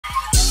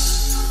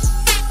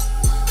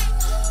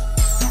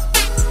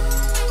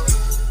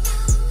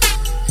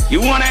You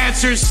want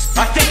answers?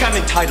 I think I'm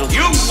entitled. You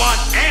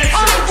want answers?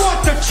 I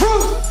want the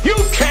truth! You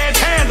can't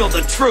handle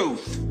the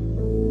truth.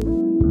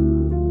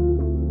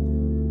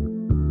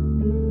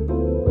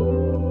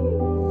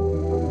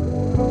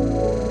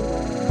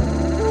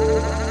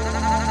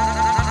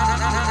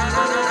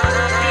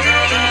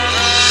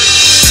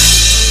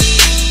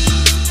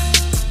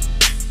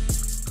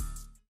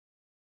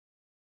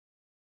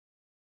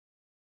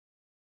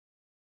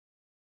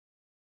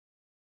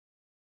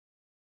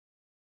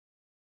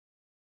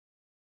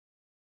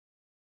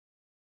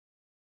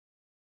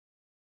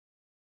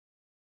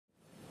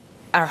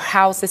 Our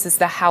house, this is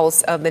the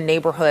house of the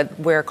neighborhood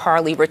where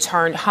Carlee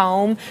returned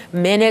home.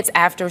 Minutes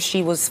after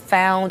she was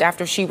found,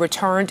 after she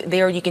returned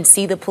there, you can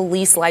see the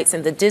police lights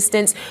in the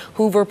distance.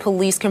 Hoover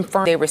police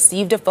confirmed they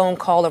received a phone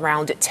call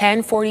around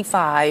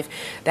 10:45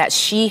 that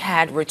she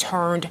had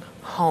returned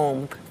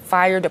home.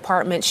 Fire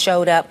department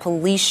showed up,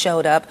 police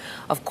showed up,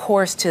 of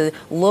course, to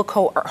look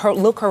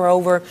her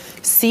over,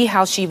 see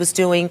how she was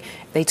doing.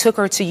 They took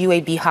her to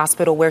UAB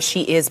Hospital where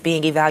she is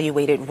being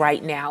evaluated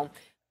right now.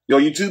 Yo,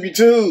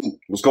 YouTube,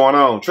 what's going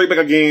on? Trey back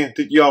again,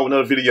 take y'all with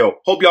another video.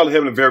 Hope y'all are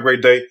having a very great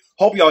day.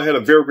 Hope y'all had a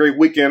very great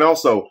weekend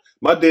also.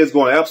 My day is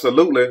going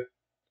absolutely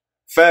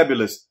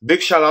fabulous.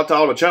 Big shout out to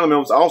all the channel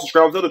members, all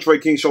subscribers to the Trey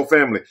King Show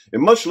family.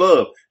 And much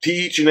love to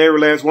each and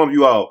every last one of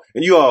you all.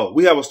 And you all,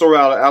 we have a story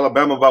out of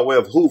Alabama by way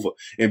of Hoover.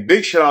 And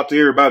big shout out to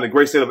everybody in the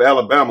great state of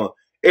Alabama.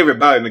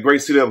 Everybody in the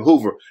great city of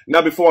Hoover.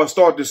 Now, before I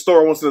start this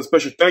story, I want to send a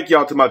special thank you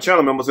out to my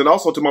channel members and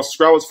also to my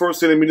subscribers for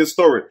sending me this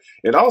story.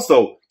 And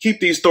also, keep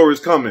these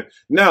stories coming.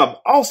 Now,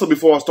 also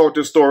before I start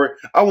this story,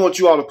 I want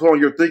you all to put on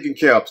your thinking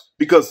caps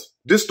because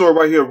this story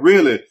right here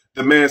really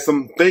demands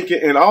some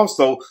thinking and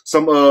also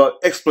some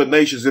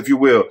explanations, if you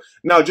will.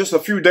 Now, just a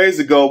few days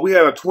ago, we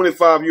had a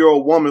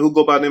 25-year-old woman who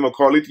go by the name of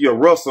Carlethia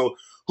Russell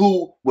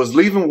who was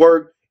leaving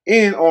work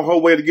and on her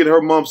way to get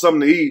her mom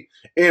something to eat.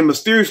 And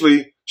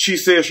mysteriously, she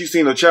said she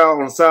seen a child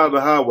on the side of the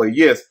highway.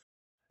 Yes.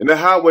 And the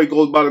highway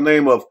goes by the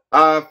name of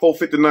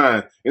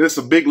I-459. And it's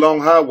a big,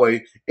 long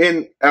highway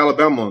in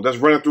Alabama that's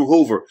running through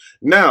Hoover.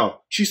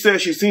 Now, she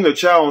said she seen a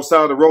child on the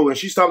side of the road and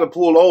she stopped to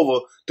pull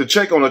over to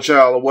check on the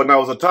child or whatnot.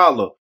 It was a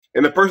toddler.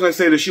 And the person they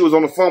said that she was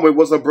on the phone with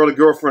was her brother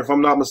girlfriend, if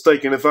I'm not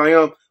mistaken. If I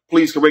am,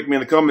 please correct me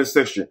in the comment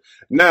section.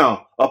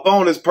 Now,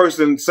 upon this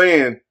person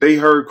saying they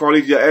heard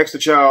Carlethia ask the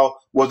child,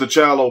 was the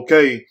child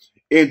okay?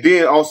 And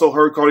then also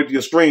heard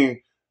Carlethia scream,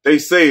 they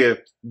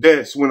said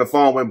that's when the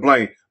phone went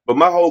blank. But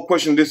my whole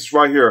question, this is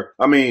right here.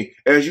 I mean,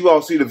 as you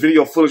all see the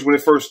video footage when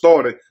it first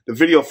started, the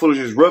video footage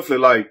is roughly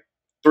like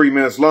 3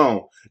 minutes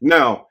long.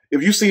 Now,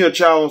 if you see a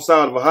child on the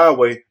side of a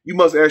highway, you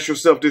must ask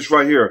yourself this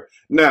right here.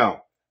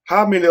 Now,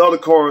 how many other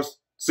cars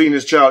seen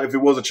this child if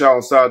it was a child on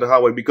the side of the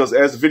highway? Because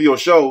as the video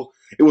shows,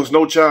 it was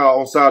no child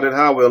on the side of that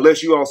highway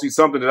unless you all see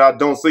something that I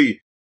don't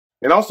see.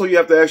 And also you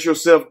have to ask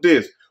yourself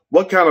this.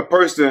 What kind of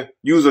person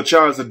uses a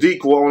child as a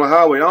decoy on the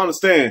highway? I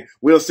understand.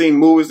 We've seen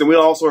movies and we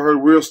also heard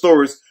real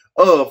stories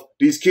of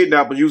these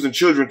kidnappers using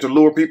children to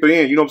lure people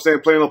in. You know what I'm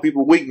saying? Playing on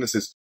people's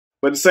weaknesses.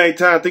 But at the same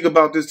time, think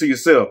about this to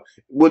yourself.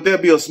 Would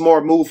that be a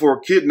smart move for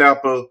a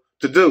kidnapper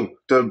to do?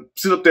 To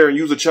sit up there and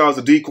use a child as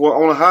a decoy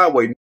on a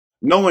highway,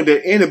 knowing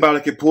that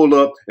anybody can pull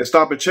up and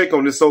stop and check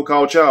on this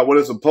so-called child, whether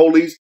it's the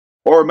police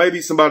or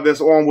maybe somebody that's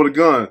armed with a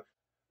gun.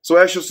 So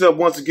ask yourself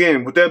once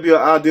again, would that be an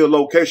ideal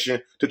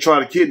location to try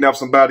to kidnap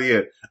somebody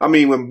at? I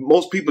mean, when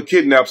most people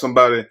kidnap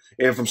somebody,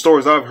 and from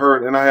stories I've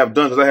heard and I have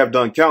done, because I have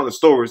done countless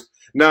stories,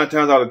 9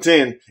 times out of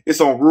 10,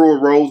 it's on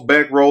rural roads,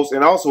 back roads,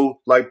 and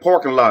also like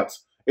parking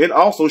lots, and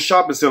also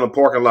shopping center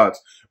parking lots.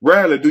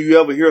 Rarely do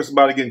you ever hear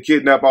somebody getting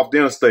kidnapped off the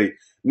interstate.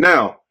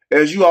 Now,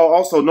 as you all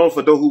also know,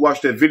 for those who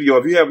watched that video,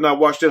 if you have not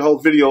watched that whole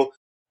video,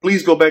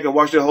 please go back and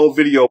watch that whole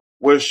video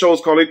where it shows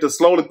Carlethia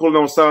slowly pulling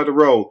on the side of the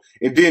road.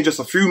 And then just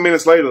a few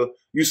minutes later,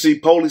 you see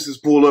police is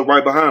pulled up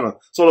right behind her.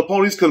 So the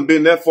police couldn't have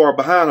been that far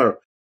behind her.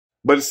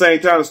 But at the same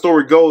time, the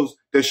story goes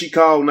that she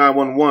called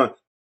 911.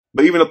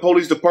 But even the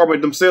police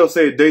department themselves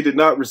said they did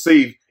not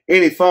receive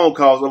any phone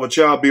calls of a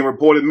child being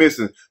reported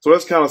missing. So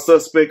that's kind of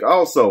suspect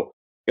also.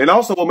 And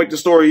also what makes the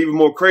story even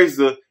more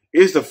crazier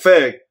is the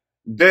fact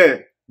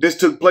that this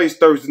took place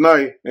Thursday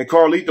night and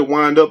Carlethia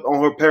wound up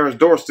on her parents'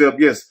 doorstep,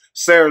 yes,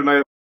 Saturday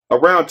night,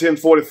 around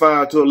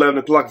 10:45 to 11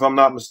 o'clock, if I'm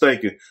not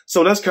mistaken.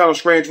 So that's kind of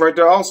strange right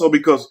there also,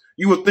 because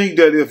you would think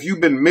that if you've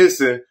been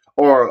missing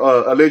or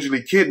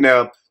allegedly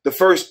kidnapped, the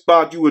first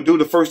thing you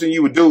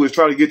would do is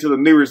try to get to the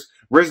nearest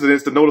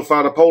residence to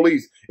notify the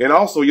police and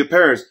also your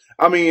parents.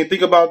 I mean,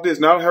 think about this.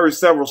 Now, I heard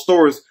several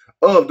stories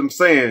of them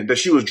saying that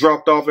she was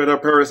dropped off at her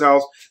parents'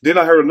 house. Then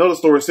I heard another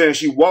story saying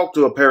she walked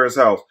to her parents'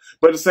 house.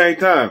 But at the same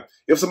time,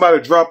 if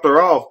somebody dropped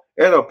her off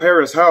at her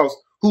parents' house,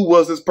 who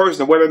was this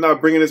person? Why they're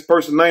not bringing this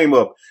person's name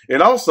up?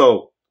 And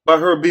also, by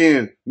her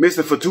being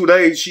missing for 2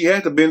 days, she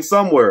had to have been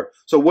somewhere.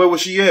 So where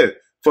was she at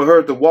for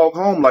her to walk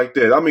home like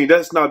that? I mean,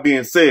 that's not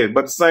being said.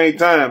 But at the same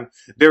time,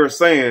 they were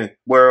saying,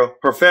 well,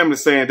 her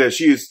family's saying that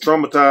she is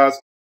traumatized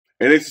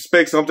and they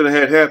suspect something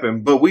had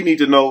happened. But we need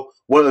to know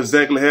what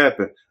exactly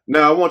happened.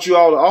 Now, I want you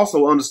all to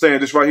also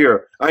understand this right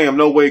here. I am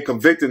no way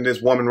convicting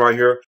this woman right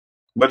here.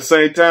 But at the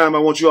same time, I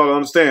want you all to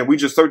understand, we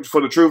just searching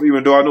for the truth,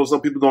 even though I know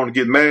some people are going to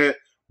get mad,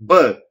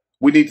 but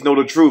we need to know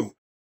the truth.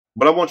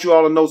 But I want you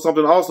all to know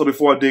something also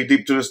before I dig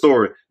deep to the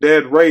story. They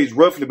had raised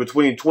roughly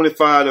between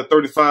 $25 to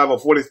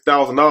 $35 or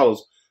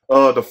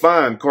 $40,000 to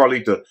find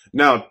Carlita.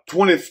 Now,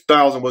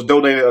 $20,000 was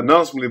donated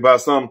anonymously by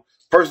some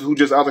person who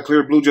just out of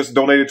clear blue just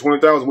donated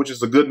 $20,000, which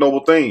is a good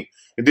noble thing.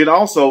 And then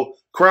also,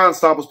 Crime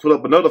Stoppers put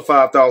up another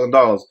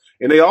 $5,000.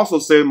 And they also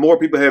said more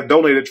people have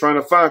donated trying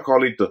to find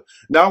Carlita.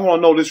 Now, I want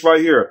to know this right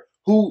here.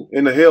 Who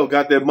in the hell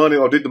got that money,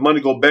 or did the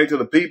money go back to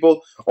the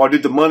people, or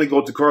did the money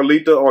go to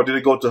Carlita, or did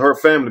it go to her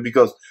family?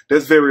 Because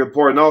that's very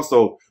important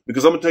also,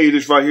 because I'm going to tell you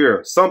this right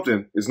here.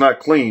 Something is not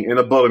clean in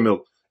a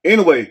buttermilk.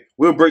 Anyway,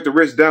 we'll break the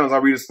rest down as I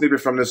read a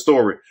snippet from this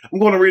story. I'm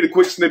going to read a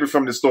quick snippet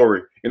from this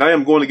story, and I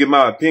am going to give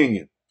my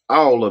opinion.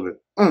 All of it.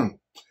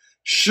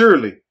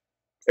 Surely,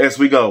 as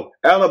we go,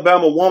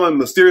 Alabama woman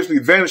mysteriously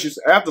vanishes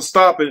after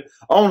stopping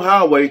on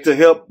highway to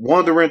help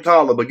wandering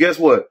toddler. But guess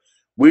what?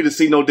 We didn't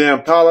see no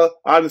damn toddler.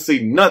 I didn't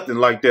see nothing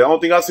like that. The only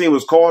thing I seen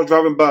was cars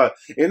driving by.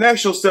 And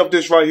ask yourself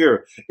this right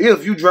here.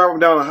 If you driving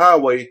down the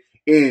highway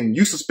and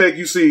you suspect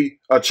you see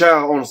a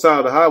child on the side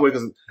of the highway,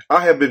 because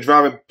I have been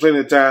driving plenty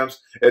of times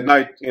at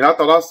night, and I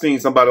thought I seen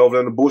somebody over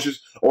there in the bushes,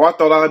 or I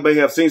thought I may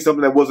have seen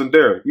something that wasn't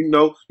there. You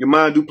know, your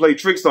mind do play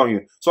tricks on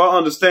you. So I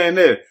understand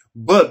that.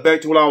 But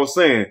back to what I was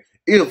saying.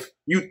 If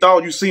you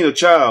thought you seen a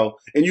child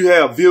and you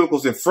have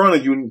vehicles in front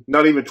of you,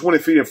 not even 20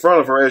 feet in front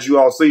of her, as you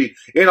all see,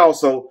 and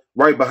also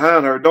right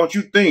behind her, don't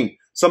you think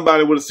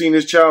somebody would have seen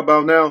this child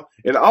by now?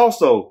 And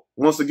also,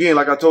 once again,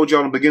 like I told you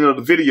in the beginning of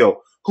the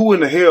video, who in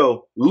the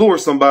hell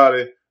lures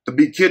somebody to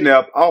be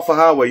kidnapped off a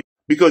highway?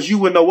 Because you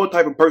wouldn't know what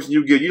type of person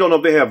you get. You don't know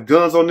if they have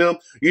guns on them.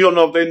 You don't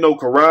know if they know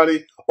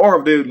karate or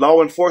if they're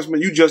law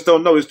enforcement. You just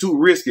don't know. It's too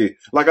risky.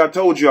 Like I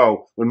told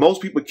y'all, when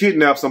most people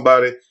kidnap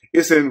somebody,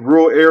 it's in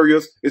rural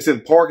areas, it's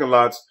in parking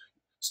lots,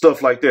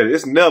 stuff like that.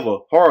 It's never,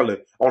 hardly,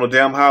 on a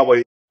damn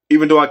highway,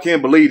 even though I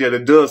can't believe that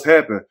it does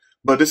happen.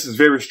 But this is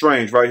very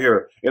strange right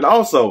here. And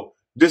also,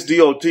 this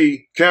DOT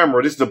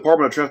camera, this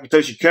Department of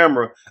Transportation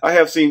camera, I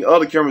have seen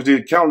other cameras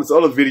did countless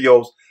other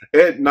videos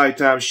at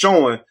nighttime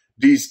showing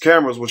these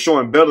cameras were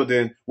showing better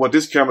than what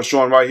this camera's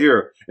showing right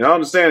here. And I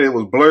understand it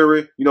was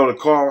blurry. You know, the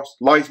car's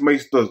lights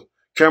makes the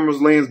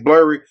camera's lens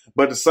blurry.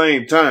 But at the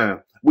same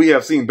time, we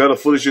have seen better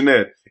footage than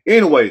that.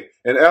 Anyway,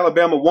 an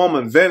Alabama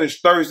woman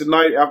vanished Thursday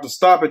night after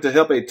stopping to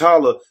help a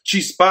toddler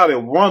she spotted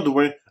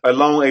wandering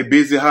along a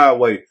busy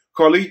highway.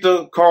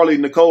 Carly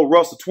Nicole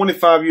Russell,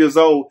 25 years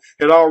old,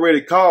 had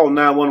already called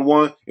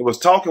 911 and was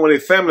talking with a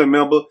family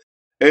member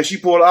as she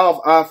pulled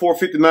off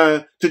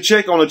I-459 to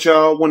check on the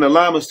child when the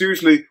line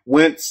mysteriously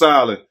went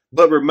silent,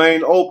 but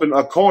remained open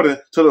according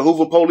to the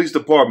Hoover Police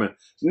Department.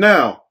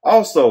 Now,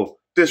 also,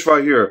 this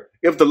right here,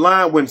 if the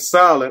line went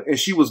silent and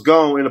she was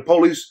gone and the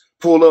police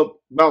pulled up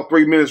about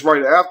 3 minutes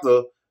right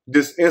after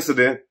this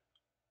incident,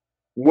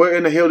 where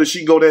in the hell did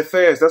she go that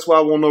fast? That's what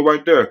I want to know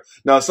right there.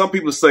 Now, some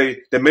people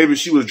say that maybe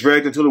she was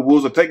dragged into the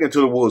woods or taken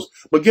into the woods.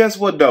 But guess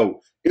what,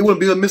 though? It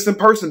wouldn't be a missing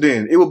person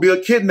then. It would be a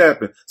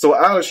kidnapping. So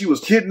either she was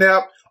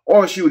kidnapped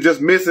or she was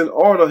just missing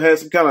or they had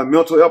some kind of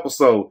mental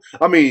episode.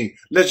 I mean,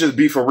 let's just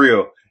be for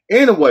real.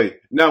 Anyway,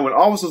 now when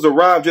officers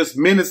arrived just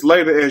minutes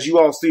later, as you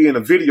all see in the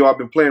video I've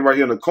been playing right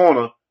here in the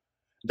corner,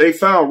 they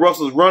found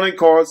Russell's running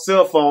card,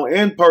 cell phone,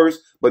 and purse,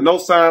 but no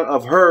sign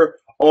of her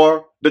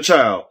or the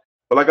child.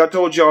 But like I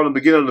told y'all in the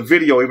beginning of the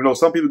video, even though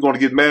some people are going to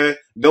get mad,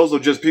 those are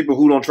just people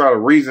who don't try to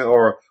reason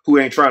or who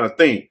ain't trying to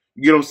think.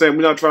 You get what I'm saying?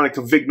 We're not trying to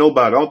convict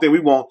nobody. The only thing we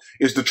want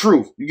is the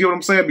truth. You get what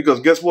I'm saying? Because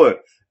guess what?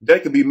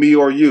 That could be me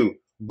or you.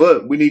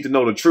 But we need to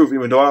know the truth,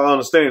 even though I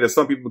understand that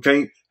some people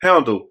can't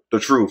handle the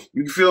truth.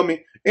 You feel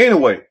me?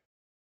 Anyway,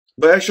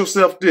 but ask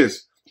yourself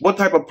this. What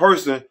type of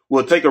person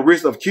will take a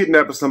risk of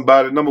kidnapping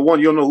somebody? Number one,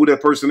 you don't know who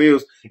that person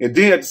is. And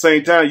then at the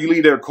same time, you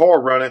leave their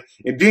car running.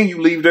 And then you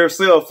leave their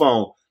cell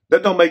phone.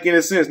 That don't make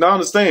any sense. Now, I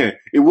understand.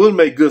 It would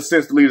make good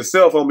sense to leave the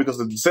cell phone because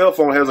the cell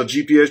phone has a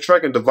GPS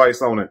tracking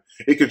device on it.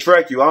 It can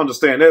track you. I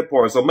understand that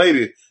part. So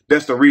maybe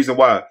that's the reason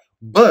why.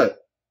 But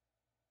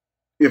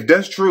if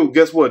that's true,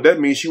 guess what? That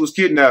means she was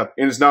kidnapped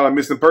and it's not a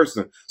missing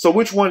person. So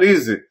which one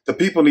is it? The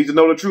people need to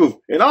know the truth.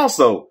 And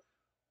also,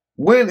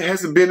 when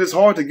has it been this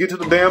hard to get to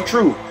the damn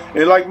truth?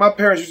 And like my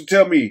parents used to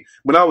tell me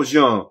when I was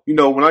young, you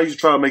know, when I used to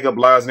try to make up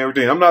lies and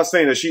everything, I'm not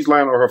saying that she's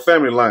lying or her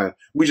family lying.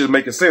 We just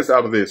making sense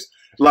out of this.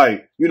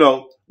 Like, you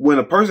know, when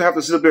a person have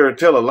to sit up there and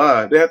tell a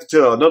lie, they have to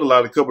tell another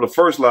lie to cover the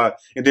first lie.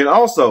 And then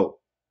also,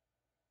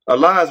 a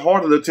lie is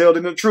harder to tell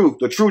than the truth.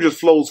 The truth just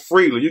flows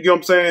freely. You get what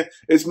I'm saying?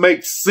 It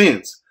makes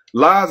sense.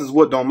 Lies is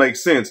what don't make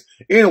sense.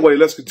 Anyway,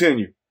 let's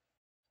continue.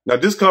 Now,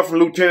 this comes from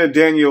Lieutenant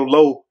Daniel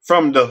Lowe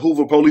from the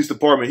Hoover Police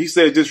Department. He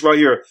said this right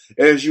here,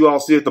 as you all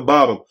see at the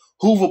bottom.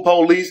 Hoover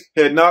Police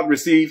had not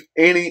received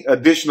any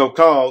additional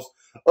calls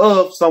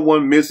of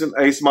someone missing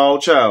a small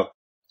child.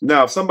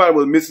 Now, if somebody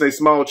was missing a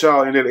small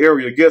child in that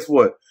area, guess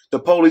what? The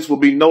police will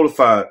be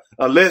notified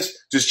unless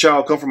this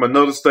child come from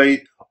another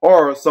state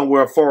or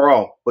somewhere far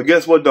off. But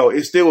guess what, though?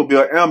 It still will be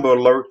an Amber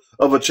Alert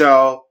of a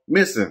child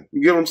missing.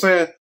 You get what I'm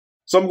saying?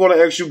 So I'm going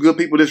to ask you good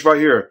people this right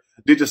here.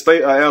 Did the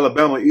state of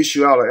Alabama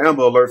issue out an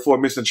Amber Alert for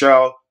a missing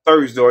child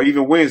Thursday or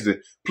even Wednesday?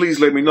 Please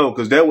let me know,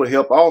 because that would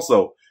help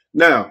also.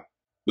 Now,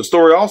 the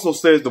story also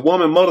says the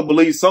woman mother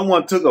believes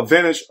someone took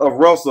advantage of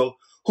Russell,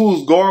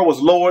 whose guard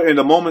was lowered in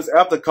the moments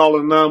after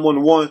calling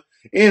 911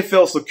 and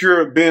felt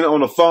secure being on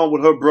the phone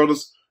with her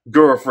brother's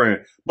girlfriend.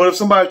 But if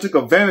somebody took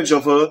advantage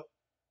of her,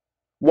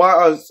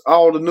 why is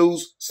all the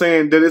news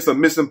saying that it's a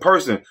missing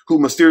person who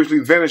mysteriously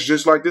vanished,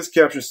 just like this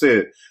caption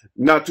said?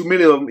 Not too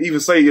many of them even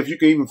say if you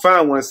can even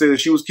find one that said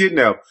that she was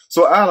kidnapped.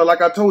 So either, like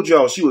I told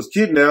y'all, she was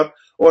kidnapped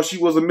or she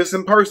was a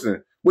missing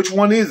person. Which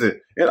one is it?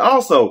 And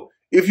also,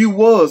 if you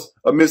was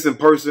a missing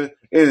person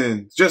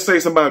and just say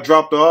somebody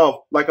dropped her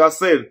off, like I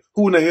said,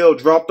 who in the hell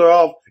dropped her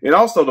off? And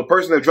also, the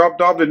person that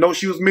dropped off didn't know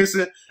she was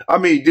missing. I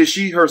mean, did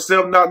she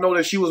herself not know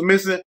that she was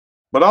missing?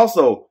 But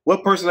also,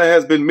 what person that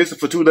has been missing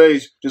for 2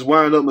 days just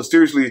wind up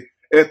mysteriously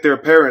at their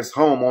parents'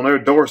 home on their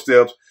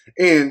doorsteps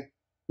and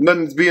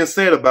nothing's being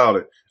said about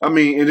it? I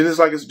mean, and it's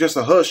like it's just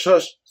a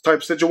hush-hush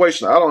type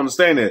situation. I don't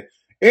understand that.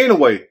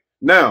 Anyway,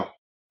 now,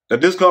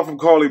 this comes from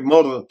Carly's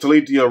mother,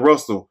 Talithia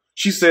Russell.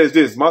 She says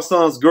this: my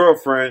son's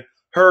girlfriend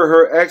heard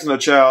her asking the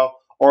child,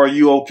 "Are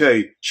you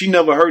okay?" She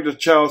never heard the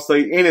child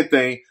say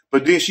anything,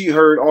 but then she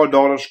heard our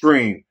daughter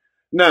scream.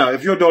 Now,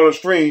 if your daughter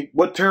screamed,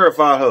 what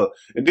terrified her?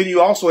 And then you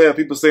also have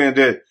people saying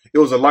that it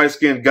was a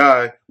light-skinned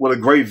guy with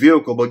a gray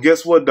vehicle. But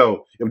guess what,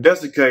 though? If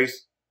that's the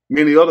case,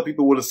 many other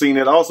people would have seen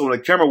that also, and the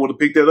camera would have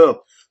picked that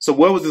up. So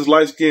where was this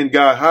light-skinned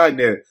guy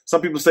hiding at?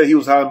 Some people say he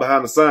was hiding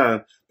behind the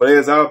sign. But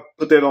as I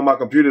put that on my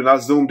computer and I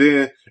zoomed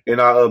in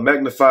and I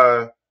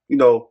magnified,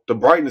 the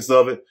brightness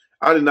of it,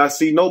 I did not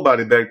see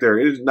nobody back there.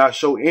 It did not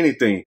show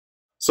anything.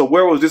 So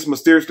where was this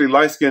mysteriously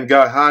light-skinned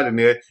guy hiding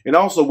at? And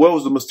also, where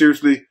was the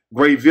mysteriously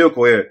gray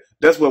vehicle at?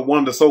 That's what one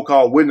of the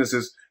so-called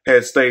witnesses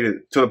had stated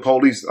to the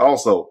police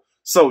also.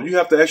 So you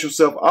have to ask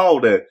yourself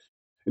all that.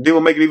 And then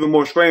what make it even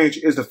more strange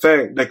is the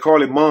fact that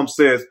Carly's mom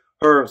says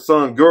her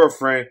son's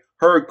girlfriend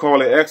heard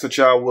Carly ask the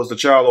child, was the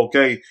child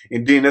okay?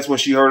 And then that's when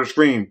she heard her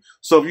scream.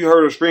 So if you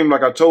heard her scream,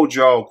 like I told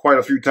y'all quite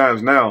a few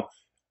times now,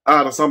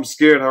 either something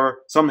scared her,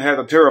 something had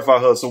to terrify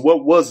her. So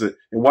what was it?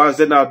 And why is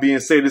that not being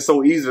said? It's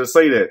so easy to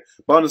say that.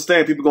 But I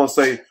understand people going to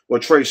say,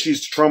 well, Trey,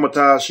 she's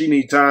traumatized. She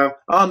needs time.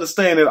 I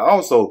understand that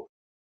also.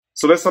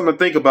 So that's something to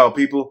think about,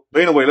 people.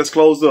 But anyway, let's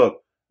close up.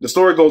 The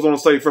story goes on to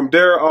say, from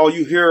there, all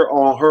you hear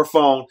on her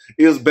phone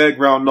is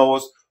background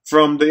noise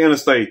from the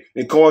interstate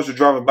and cars are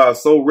driving by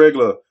so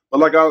regular. But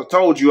like I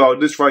told you all,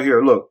 this right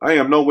here, look, I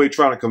am no way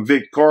trying to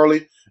convict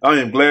Carly. I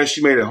am glad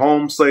she made it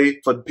home safe.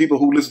 For the people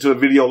who listen to the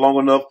video long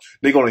enough,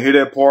 they're going to hear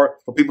that part.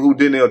 For people who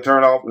didn't, they'll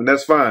turn off, and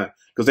that's fine,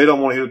 because they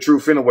don't want to hear the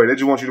truth anyway. They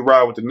just want you to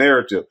ride with the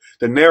narrative.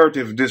 The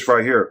narrative is this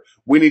right here.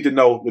 We need to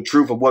know the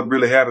truth of what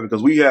really happened,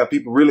 because we have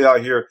people really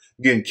out here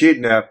getting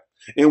kidnapped,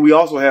 and we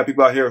also have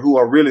people out here who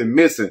are really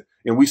missing,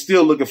 and we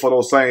still looking for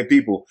those same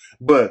people.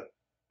 But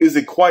is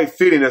it quite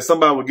fitting that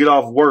somebody would get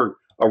off work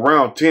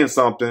around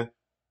 10-something,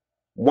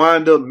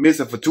 wind up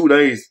missing for 2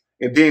 days,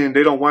 and then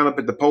they don't wind up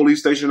at the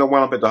police station, they don't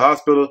wind up at the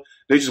hospital,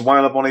 they just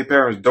wind up on their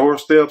parents'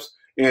 doorsteps,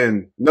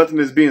 and nothing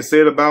is being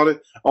said about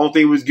it? Only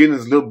thing we was getting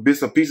is little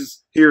bits and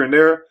pieces here and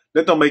there.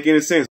 That don't make any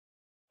sense.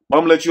 But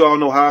I'm going to let you all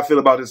know how I feel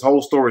about this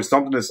whole story.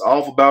 Something that's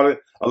off about it.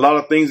 A lot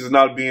of things is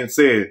not being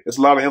said. It's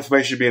a lot of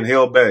information being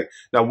held back.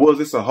 Now, was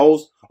this a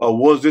host, or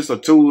was this a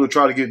tool to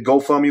try to get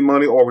GoFundMe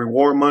money or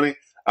reward money?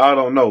 I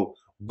don't know.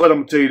 But I'm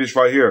going to tell you this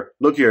right here.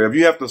 Look here. If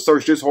you have to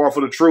search this hard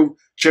for the truth,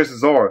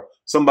 chances are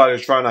somebody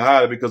is trying to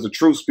hide it, because the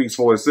truth speaks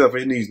for itself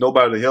and it needs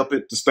nobody to help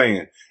it to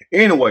stand.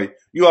 Anyway,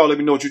 you all let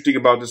me know what you think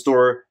about this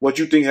story, what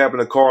you think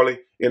happened to Carly,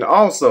 and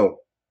also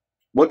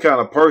what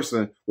kind of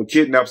person would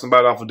kidnap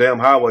somebody off a damn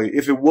highway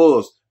if it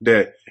was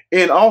that.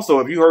 And also,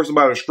 if you heard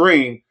somebody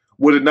scream,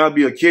 would it not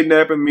be a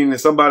kidnapping, meaning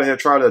somebody had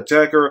tried to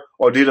attack her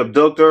or did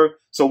abduct her?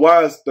 So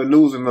why is the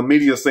news and the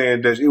media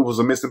saying that it was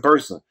a missing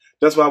person?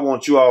 That's what I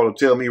want you all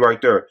to tell me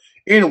right there.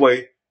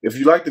 Anyway, if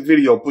you like the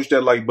video, push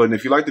that like button.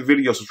 If you like the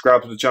video,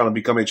 subscribe to the channel,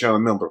 become a channel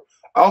member.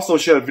 Also,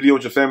 share the video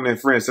with your family and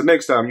friends. So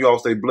next time, you all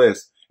stay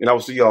blessed. And I will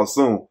see y'all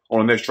soon on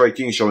the next Trey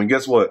King Show. And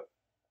guess what?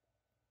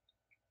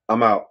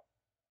 I'm out.